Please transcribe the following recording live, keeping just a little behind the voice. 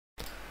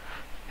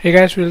Hey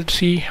guys, we'll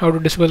see how to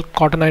disable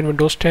Cortana in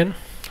Windows 10.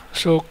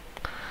 So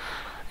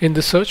in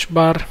the search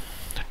bar,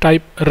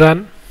 type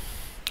run,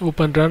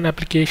 open run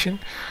application,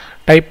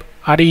 type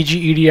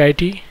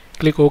regedit,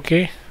 click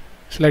OK,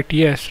 select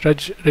yes,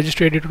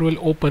 registry editor will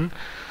open.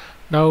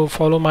 Now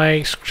follow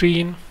my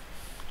screen.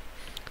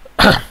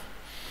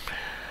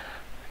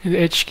 In the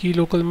H key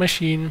local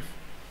machine,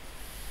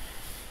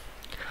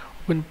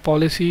 open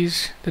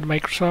policies, then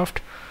Microsoft,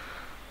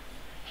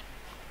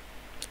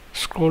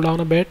 scroll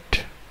down a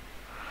bit,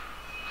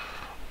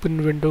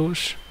 open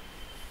Windows,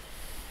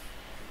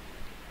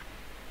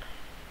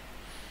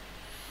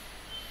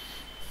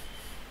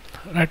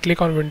 right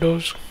click on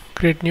Windows,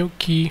 create new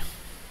key,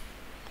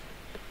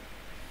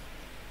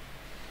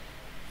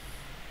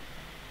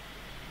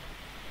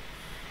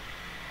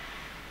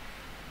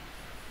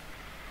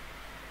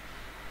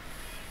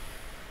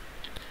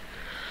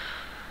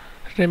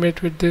 name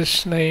it with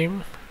this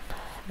name,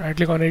 right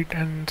click on it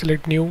and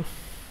select new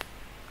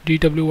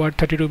DWR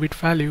 32-bit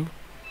value.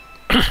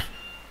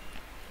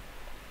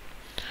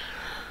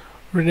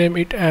 Rename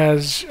it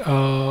as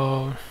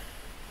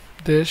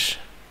this,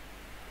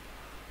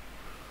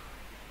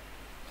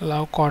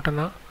 allow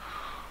Cortana,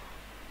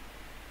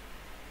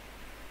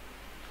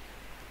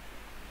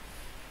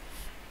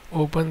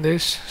 open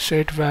this,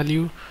 set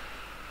value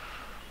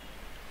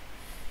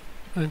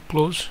and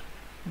close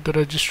the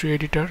registry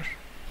editor.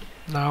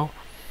 Now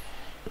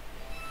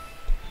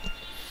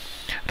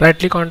right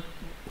click on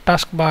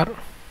taskbar,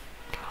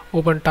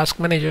 open task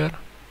manager,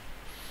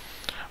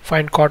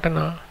 find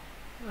Cortana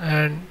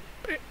and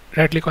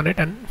right click on it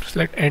and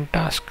select end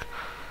task.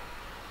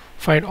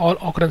 Find all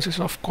occurrences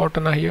of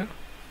Cortana here.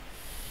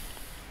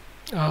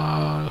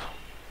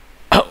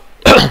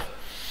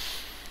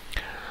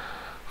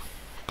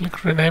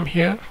 Click rename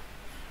here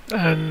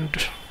and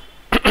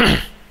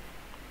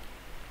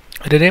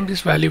rename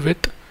this value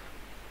with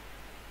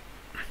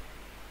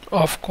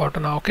of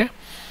Cortana. Okay.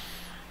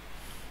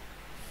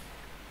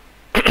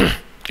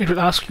 It will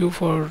ask you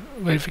for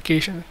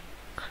verification.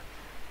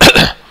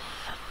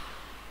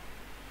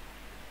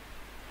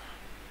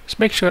 Just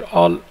make sure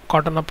all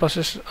Cortana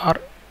processes are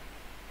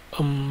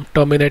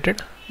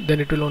terminated, then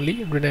it will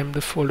only rename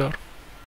the folder.